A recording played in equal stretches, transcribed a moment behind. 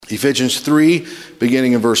Ephesians 3,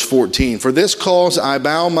 beginning in verse 14. For this cause I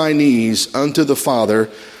bow my knees unto the Father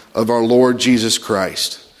of our Lord Jesus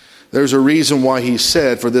Christ. There's a reason why he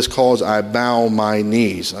said, for this cause I bow my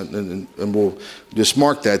knees. And we'll just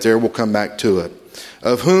mark that there. We'll come back to it.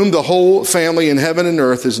 Of whom the whole family in heaven and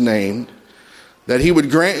earth is named, that he would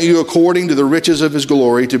grant you according to the riches of his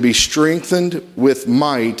glory to be strengthened with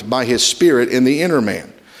might by his Spirit in the inner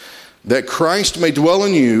man, that Christ may dwell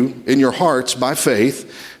in you, in your hearts by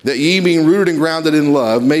faith, that ye being rooted and grounded in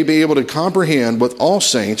love may be able to comprehend with all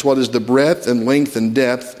saints what is the breadth and length and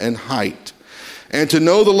depth and height, and to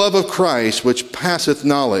know the love of Christ which passeth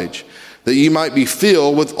knowledge, that ye might be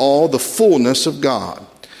filled with all the fullness of God.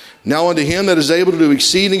 Now unto him that is able to do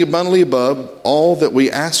exceeding abundantly above all that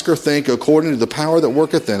we ask or think, according to the power that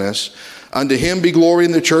worketh in us, unto him be glory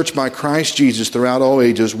in the church by Christ Jesus throughout all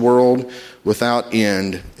ages, world without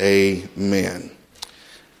end. Amen.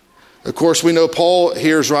 Of course, we know Paul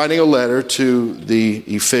here is writing a letter to the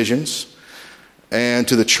Ephesians and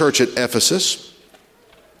to the church at Ephesus.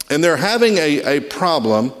 And they're having a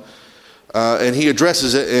problem, and he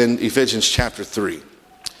addresses it in Ephesians chapter 3.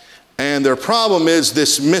 And their problem is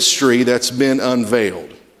this mystery that's been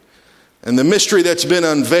unveiled. And the mystery that's been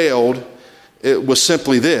unveiled, it was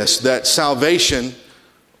simply this, that salvation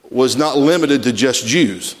was not limited to just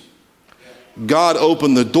Jews. God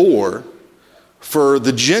opened the door for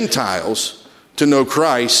the Gentiles to know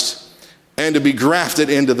Christ and to be grafted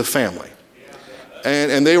into the family.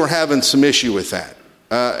 And they were having some issue with that.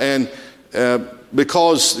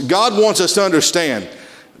 Because God wants us to understand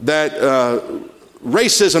that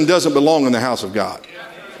racism doesn't belong in the house of God.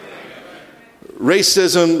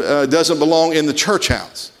 Racism doesn't belong in the church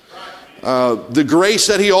house. The grace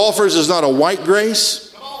that he offers is not a white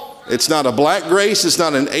grace. It's not a black grace. It's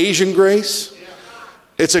not an Asian grace.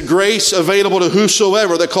 It's a grace available to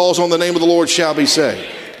whosoever that calls on the name of the Lord shall be saved.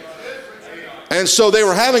 And so they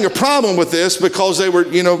were having a problem with this because they were,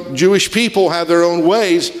 Jewish people have their own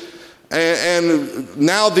ways. And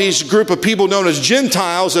now these group of people known as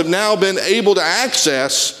Gentiles have now been able to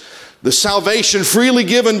access the salvation freely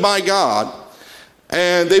given by God.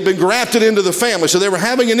 And they've been grafted into the family. So they were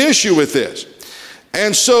having an issue with this.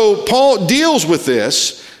 And so Paul deals with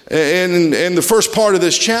this in the first part of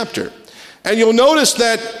this chapter. And you'll notice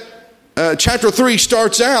that chapter 3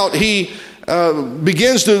 starts out, he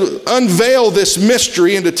begins to unveil this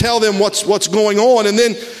mystery and to tell them what's going on. And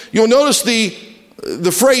then you'll notice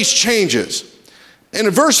the phrase changes. And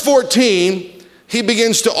in verse 14, he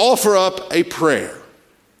begins to offer up a prayer.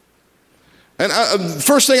 And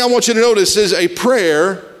first thing I want you to notice is a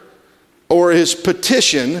prayer or his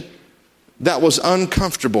petition that was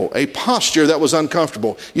uncomfortable, a posture that was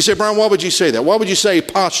uncomfortable. You say, Brian, why would you say that? Why would you say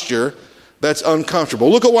posture that's uncomfortable?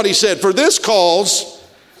 Look at what he said. For this cause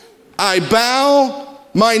I bow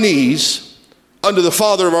my knees unto the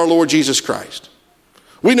Father of our Lord Jesus Christ.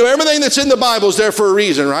 We know everything that's in the Bible is there for a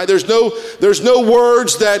reason, right? There's no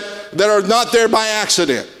words that are not there by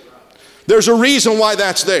accident. There's a reason why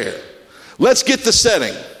that's there. Let's get the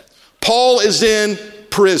setting. Paul is in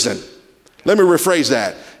prison. Let me rephrase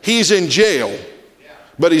that. He's in jail,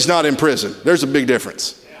 but he's not in prison. There's a big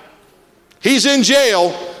difference. He's in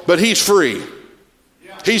jail, but he's free.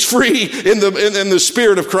 He's free in the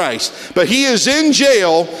Spirit of Christ. But he is in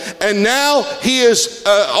jail, and now he is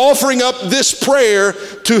offering up this prayer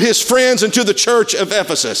to his friends and to the church of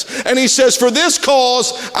Ephesus. And he says, for this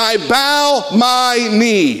cause I bow my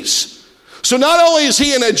knees. So not only is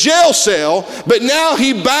he in a jail cell, but now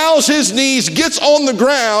he bows his knees, gets on the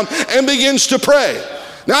ground, and begins to pray.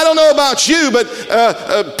 Now, I don't know about you,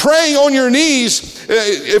 but praying on your knees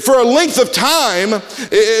for a length of time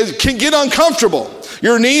can get uncomfortable.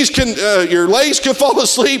 Your legs can fall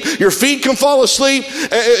asleep. Your feet can fall asleep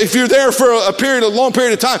if you're there for a long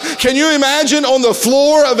period of time. Can you imagine on the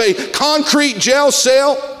floor of a concrete jail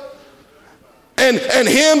cell and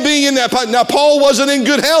him being in that? Now, Paul wasn't in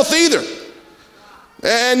good health either.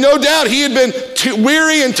 And no doubt he had been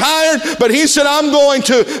weary and tired, but he said, I'm going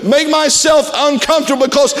to make myself uncomfortable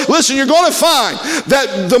because, listen, you're going to find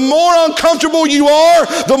that the more uncomfortable you are,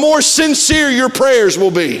 the more sincere your prayers will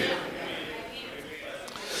be.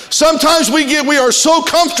 Sometimes we are so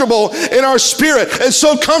comfortable in our spirit and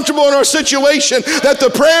so comfortable in our situation that the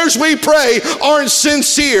prayers we pray aren't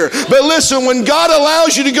sincere. But listen, when God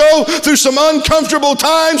allows you to go through some uncomfortable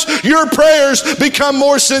times, your prayers become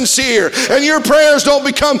more sincere and your prayers don't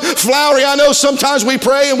become flowery. I know sometimes we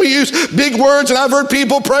pray and we use big words, and I've heard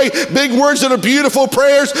people pray big words that are beautiful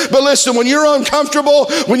prayers. But listen, when you're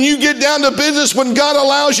uncomfortable, when you get down to business, when God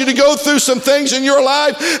allows you to go through some things in your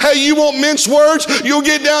life, hey, you won't mince words. You'll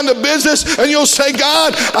get down down to business and you'll say,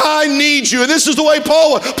 God, I need you. And this is the way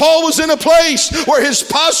Paul was. Paul was in a place where his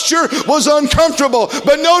posture was uncomfortable.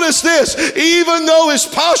 But notice this, even though his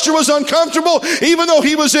posture was uncomfortable, even though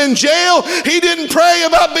he was in jail, he didn't pray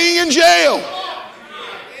about being in jail.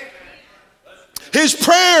 His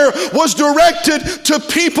prayer was directed to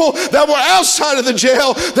people that were outside of the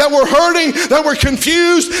jail, that were hurting, that were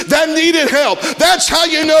confused, that needed help. That's how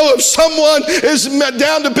you know if someone is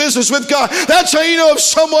down to business with God. That's how you know if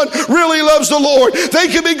someone really loves the Lord. They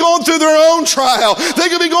could be going through their own trial. They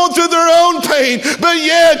could be going through their own pain, but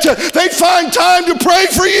yet they find time to pray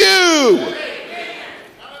for you.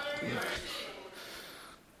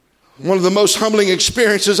 One of the most humbling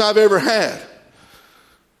experiences I've ever had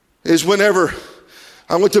is whenever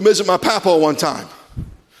I went to visit my papa one time,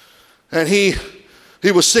 and he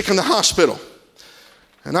was sick in the hospital,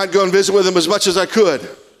 and I'd go and visit with him as much as I could,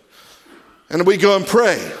 and we'd go and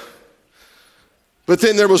pray. But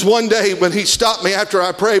then there was one day when he stopped me after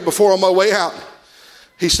I prayed before on my way out.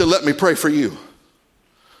 He said, let me pray for you.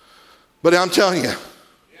 But I'm telling you,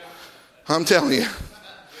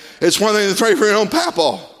 it's one thing to pray for your own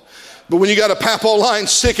papa, but when you got a papa lying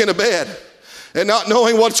sick in a bed, and not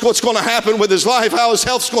knowing what's going to happen with his life, how his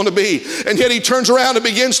health's going to be, and yet he turns around and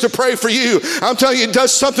begins to pray for you. I'm telling you, it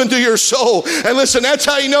does something to your soul. And listen, that's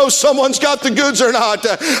how you know someone's got the goods or not.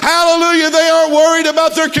 Hallelujah, they aren't worried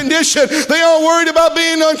about their condition. They aren't worried about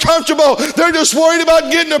being uncomfortable. They're just worried about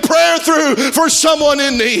getting a prayer through for someone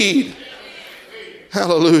in need.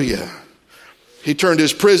 Hallelujah. He turned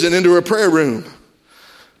his prison into a prayer room,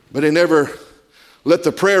 but he never let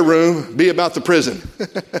the prayer room be about the prison.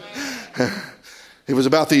 It was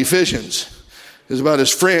about the Ephesians. It was about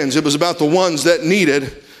his friends. It was about the ones that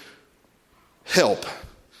needed help.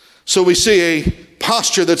 So we see a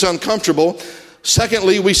posture that's uncomfortable.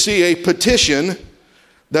 Secondly, we see a petition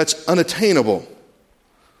that's unattainable.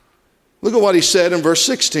 Look at what he said in verse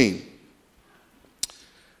 16.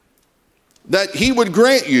 That he would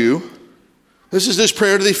grant you, this is this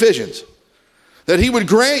prayer to the Ephesians, that he would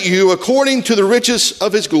grant you according to the riches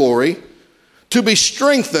of his glory to be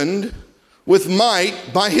strengthened with might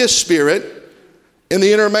by his Spirit in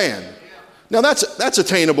the inner man. Now that's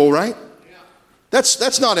attainable, right?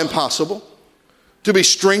 That's not impossible. To be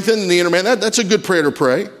strengthened in the inner man, that's a good prayer to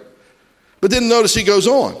pray. But then notice he goes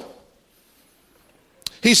on.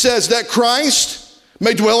 He says that Christ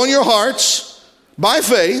may dwell in your hearts by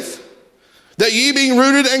faith, that ye being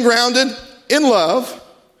rooted and grounded in love,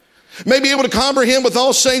 may be able to comprehend with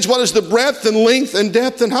all saints what is the breadth and length and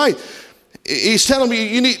depth and height. He's telling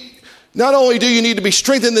me not only do you need to be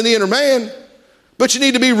strengthened in the inner man, but you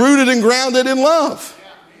need to be rooted and grounded in love.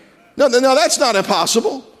 No, that's not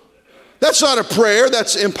impossible. That's not a prayer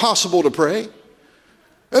that's impossible to pray.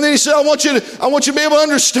 And then he said, I want you to be able to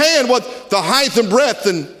understand what the height and breadth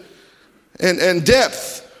and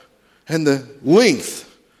depth and the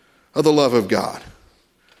length of the love of God.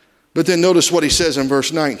 But then notice what he says in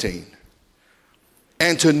verse 19.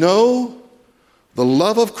 And to know the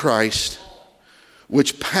love of Christ,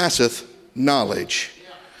 which passeth knowledge,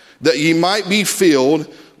 that ye might be filled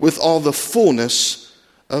with all the fullness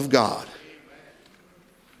of God.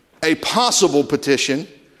 A possible petition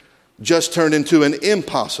just turned into an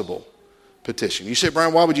impossible petition. You say,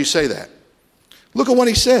 Brian, why would you say that? Look at what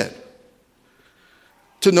he said.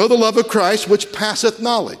 To know the love of Christ, which passeth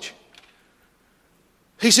knowledge.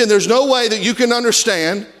 He said, there's no way that you can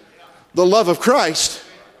understand the love of Christ.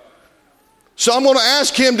 So I'm going to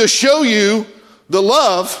ask him to show you the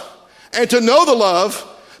love and to know the love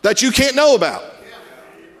that you can't know about.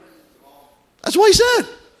 That's what he said.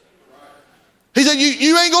 He said,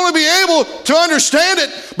 you ain't going to be able to understand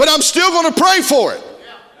it, but I'm still going to pray for it.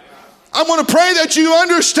 I'm going to pray that you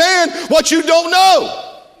understand what you don't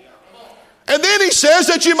know. And then he says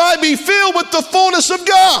that you might be filled with the fullness of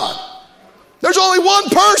God. There's only one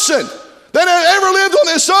person that ever lived on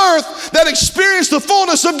this earth that experienced the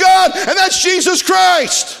fullness of God, and that's Jesus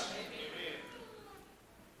Christ.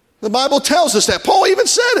 The Bible tells us that. Paul even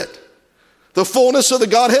said it. The fullness of the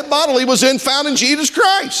Godhead bodily was found in Jesus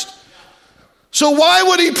Christ. So why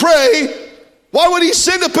would he pray? Why would he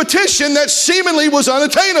send a petition that seemingly was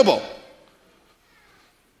unattainable?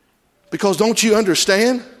 Because don't you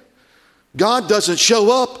understand? God doesn't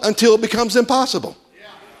show up until it becomes impossible.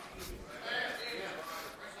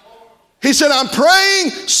 He said, I'm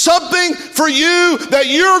praying something for you that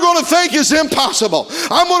you're going to think is impossible.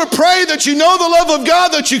 I'm going to pray that you know the love of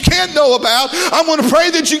God that you can't know about. I'm going to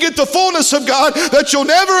pray that you get the fullness of God that you'll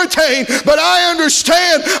never attain. But I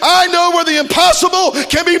understand, I know where the impossible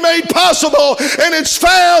can be made possible. And it's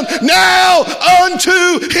found now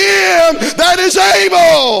unto him that is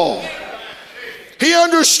able. He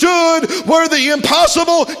understood where the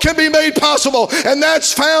impossible can be made possible, and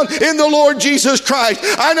that's found in the Lord Jesus Christ.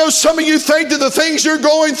 I know some of you think that the things you're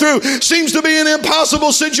going through seems to be an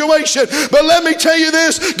impossible situation, but let me tell you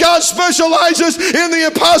this, God specializes in the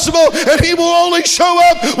impossible, and He will only show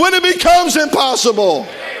up when it becomes impossible.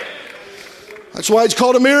 That's why it's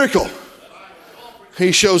called a miracle.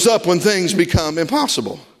 He shows up when things become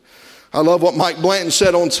impossible. I love what Mike Blanton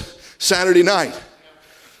said on Saturday night.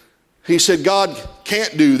 He said, God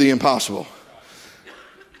can't do the impossible.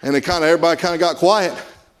 And everybody kind of got quiet.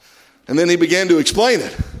 And then he began to explain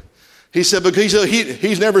it. He said, because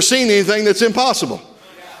he's never seen anything that's impossible.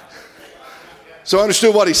 So I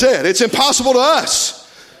understood what he said. It's impossible to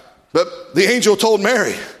us. But the angel told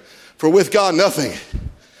Mary, for with God nothing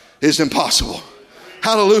is impossible.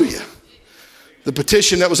 Hallelujah. The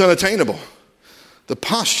petition that was unattainable. The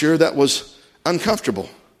posture that was uncomfortable.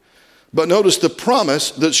 But notice the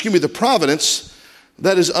providence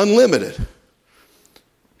that is unlimited.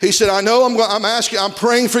 He said, I know I'm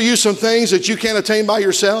praying for you some things that you can't attain by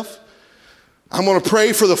yourself. I'm going to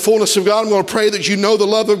pray for the fullness of God. I'm going to pray that you know the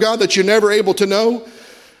love of God that you're never able to know.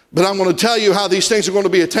 But I'm going to tell you how these things are going to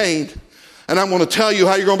be attained. And I'm going to tell you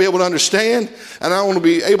how you're going to be able to understand. And I want to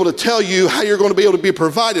be able to tell you how you're going to be able to be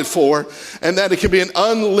provided for. And that it can be an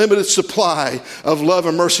unlimited supply of love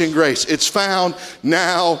and mercy and grace. It's found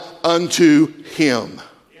now unto Him.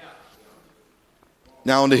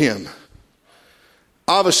 Now unto Him.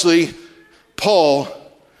 Obviously, Paul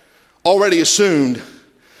already assumed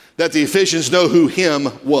that the Ephesians know who Him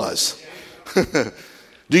was.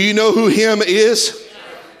 Do you know who Him is?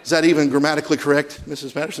 Is that even grammatically correct,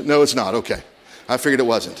 Mrs. Patterson? No, it's not. Okay. I figured it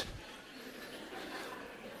wasn't.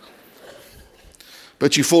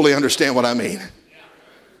 But you fully understand what I mean.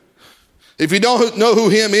 If you don't know who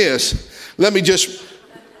Him is, let me just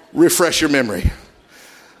refresh your memory.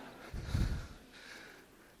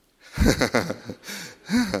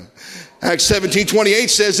 Acts 17:28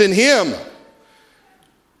 says, in Him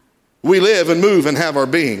we live and move and have our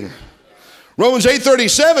being. Romans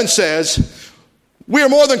 8:37 says, we are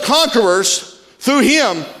more than conquerors through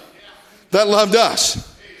Him that loved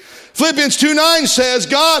us. Philippians 2:9 says,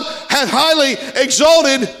 God hath highly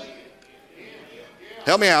exalted,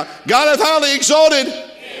 help me out, God hath highly exalted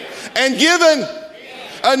and given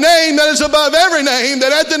a name that is above every name,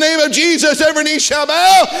 that at the name of Jesus every knee shall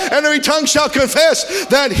bow and every tongue shall confess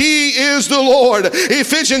that He is the Lord.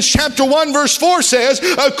 Ephesians chapter 1 verse 4 says,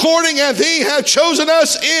 according as He hath chosen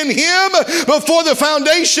us in Him before the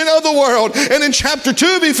foundation of the world. And in chapter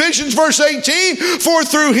 2 of Ephesians verse 18, for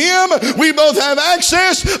through Him we both have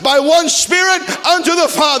access by one Spirit unto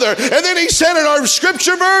the Father. And then he said in our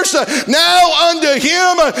scripture verse, now unto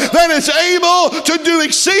Him that is able to do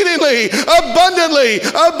exceedingly abundantly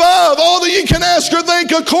above all that you can ask or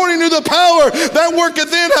think, according to the power that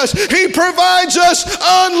worketh in us. He provides us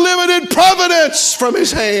unlimited providence from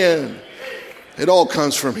His hand. It all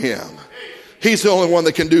comes from Him. He's the only one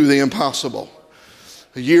that can do the impossible.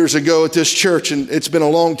 Years ago at this church, and it's been a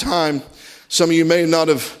long time, some of you may not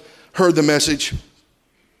have heard the message,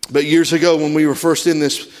 but years ago when we were first in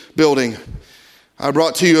this building, I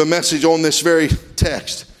brought to you a message on this very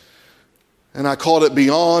text, and I called it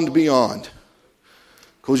Beyond, Beyond.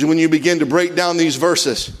 Because when you begin to break down these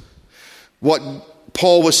verses, what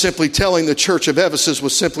Paul was simply telling the church of Ephesus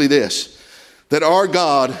was simply this, that our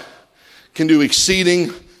God can do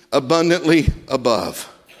exceeding abundantly above.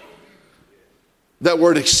 That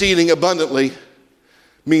word exceeding abundantly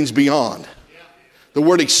means beyond. The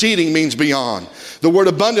word exceeding means beyond. The word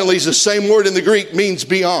abundantly is the same word in the Greek, means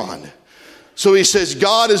beyond. So he says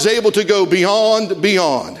God is able to go beyond,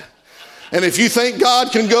 beyond. And if you think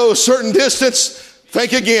God can go a certain distance,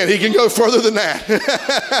 think again. He can go further than that.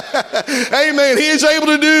 Amen. He is able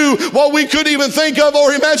to do what we couldn't even think of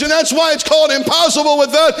or imagine. That's why it's called impossible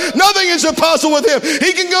with us. Nothing is impossible with Him.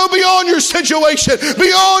 He can go beyond your situation,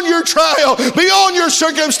 beyond your trial, beyond your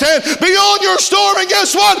circumstance, beyond your storm. And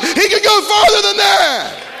guess what? He can go farther than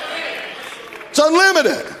that. It's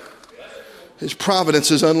unlimited. His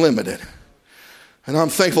providence is unlimited. And I'm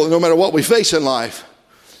thankful that no matter what we face in life,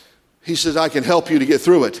 He says, I can help you to get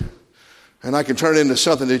through it. And I can turn it into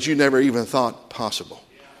something that you never even thought possible.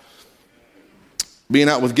 Being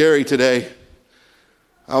out with Gary today,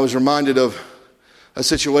 I was reminded of a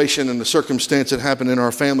situation and a circumstance that happened in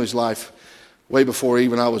our family's life way before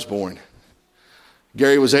even I was born.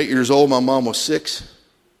 Gary was 8 years old. My mom was 6.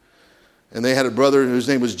 And they had a brother whose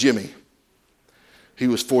name was Jimmy. He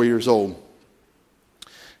was 4 years old.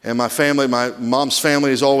 And my mom's family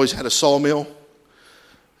has always had a sawmill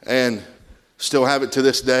and still have it to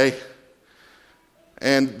this day.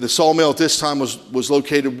 And the sawmill at this time was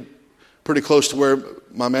located pretty close to where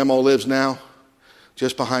my mama lives now,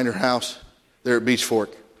 just behind her house there at Beach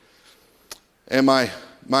Fork. And my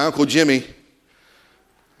Uncle Jimmy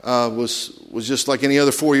was just like any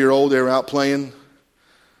other 4-year-old. They were out playing,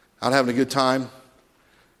 out having a good time.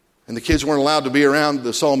 And the kids weren't allowed to be around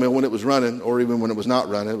the sawmill when it was running, or even when it was not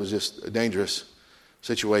running. It was just a dangerous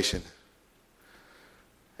situation.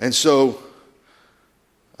 And so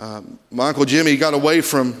my Uncle Jimmy got away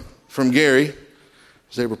from Gary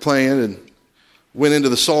as they were playing and went into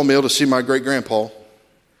the sawmill to see my great-grandpa.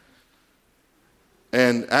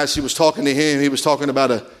 And as he was talking to him, he was talking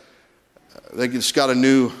about they just got a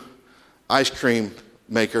new ice cream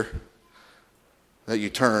maker that you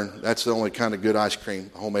turn. That's the only kind of good ice cream,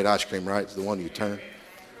 homemade ice cream, right? It's the one you turn.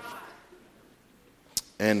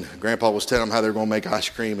 And Grandpa was telling him how they were going to make ice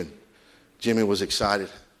cream, and Jimmy was excited.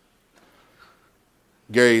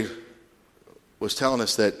 Gary was telling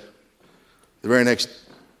us that the very next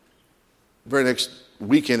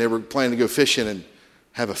weekend they were planning to go fishing and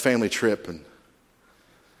have a family trip.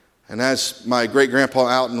 And as my great-grandpa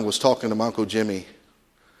Alton was talking to my Uncle Jimmy,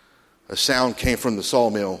 a sound came from the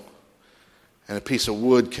sawmill, and a piece of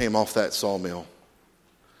wood came off that sawmill.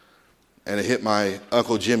 And it hit my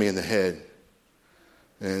Uncle Jimmy in the head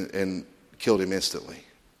and killed him instantly.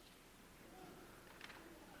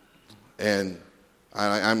 And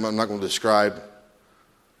I'm not going to describe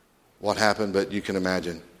what happened, but you can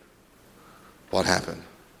imagine what happened.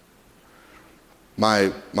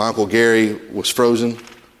 My Uncle Gary was frozen.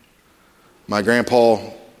 My grandpa,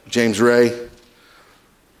 James Ray,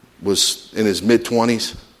 was in his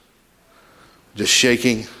mid-20s, just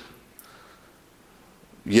shaking.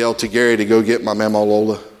 Yelled to Gary to go get my Mama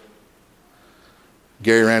Lola.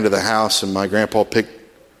 Gary ran to the house, and my grandpa picked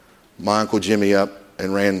my Uncle Jimmy up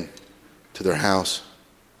and ran to their house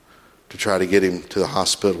to try to get him to the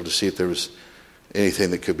hospital to see if there was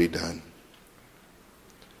anything that could be done.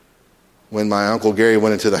 When my Uncle Gary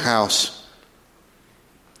went into the house,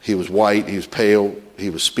 he was white, he was pale, he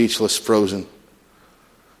was speechless, frozen.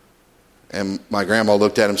 And my grandma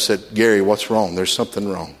looked at him and said, "Gary, what's wrong? There's something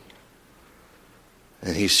wrong."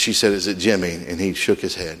 And she said, "Is it Jimmy?" And he shook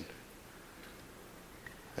his head.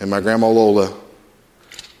 And my grandma Lola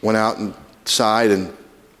went out inside and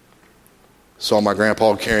saw my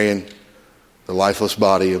grandpa carrying the lifeless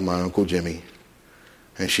body of my Uncle Jimmy.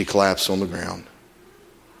 And she collapsed on the ground.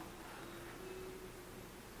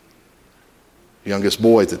 Youngest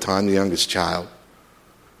boy at the time, the youngest child.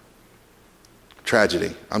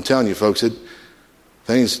 Tragedy. I'm telling you, folks,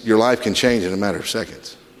 your life can change in a matter of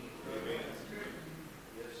seconds.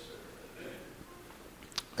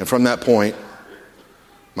 And from that point,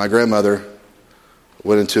 my grandmother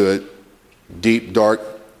went into a deep, dark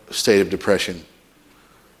state of depression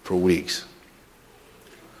for weeks.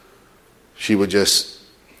 She would just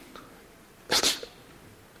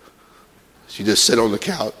sit on the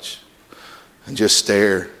couch and just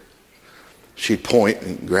stare. She'd point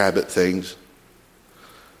and grab at things.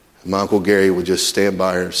 And my Uncle Gary would just stand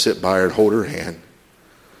by her, sit by her, and hold her hand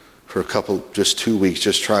for just 2 weeks,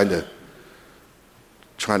 just trying to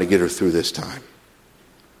get her through this time.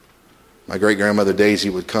 My great-grandmother Daisy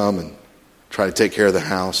would come and try to take care of the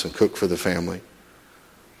house and cook for the family.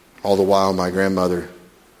 All the while, my grandmother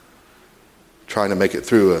trying to make it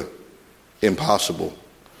through an impossible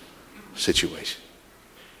situation.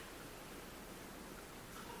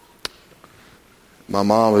 My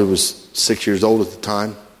mom, who was 6 years old at the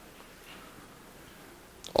time,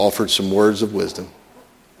 offered some words of wisdom.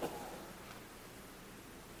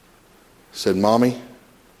 Said, "Mommy,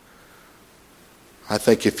 I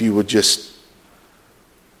think if you would just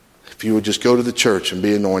go to the church and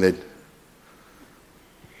be anointed,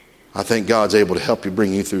 I think God's able to help you,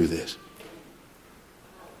 bring you through this."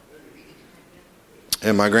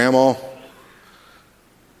 And my grandma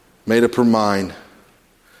made up her mind,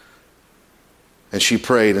 and she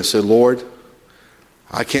prayed and said, "Lord,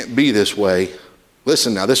 I can't be this way."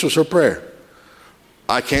 Listen now, this was her prayer.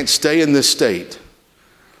 "I can't stay in this state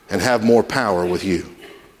and have more power with you."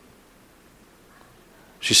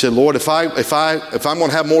 She said, "Lord, if I'm going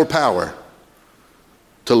to have more power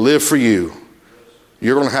to live for you,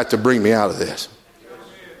 you're going to have to bring me out of this."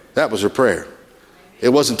 That was her prayer. It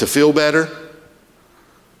wasn't to feel better.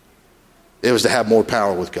 It was to have more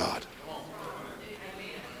power with God.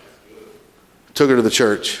 Took her to the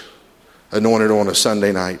church, anointed her on a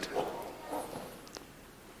Sunday night.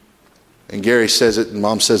 And Gary says it, and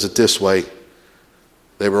Mom says it this way.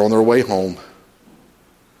 They were on their way home,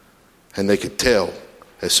 and they could tell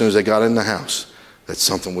as soon as they got in the house that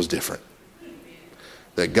something was different.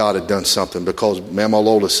 That God had done something, because Mama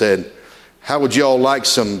Lola said, "How would y'all like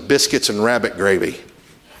some biscuits and rabbit gravy?"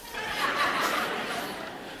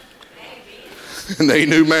 And they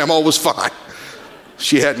knew Mamaw was fine.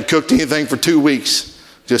 She hadn't cooked anything for 2 weeks,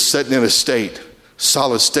 just sitting in a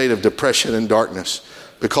solid state of depression and darkness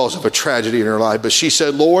because of a tragedy in her life. But she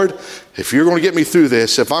said, Lord, if you're going to get me through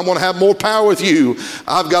this, if I'm going to have more power with you,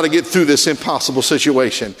 I've got to get through this impossible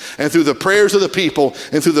situation. And through the prayers of the people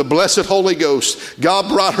and through the blessed Holy Ghost, God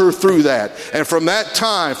brought her through that. And from that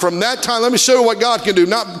time, let me show you what God can do.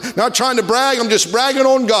 Not trying to brag, I'm just bragging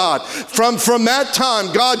on God. From that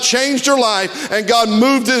time, God changed her life and God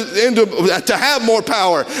moved it to have more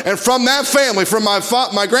power. And from that family, from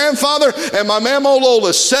my grandfather and my Mamaw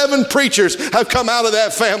Lola, 7 preachers have come out of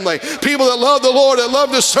that family. People that love the Lord, that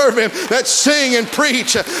love to serve Him, that sing and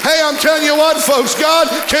preach. Hey, I'm telling you what, folks, God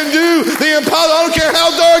can do the impossible. I don't care how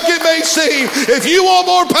dark it may seem. If you want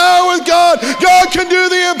more power with God, God can do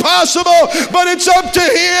the impossible, but it's up to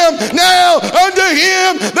Him now, unto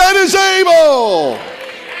Him that is able.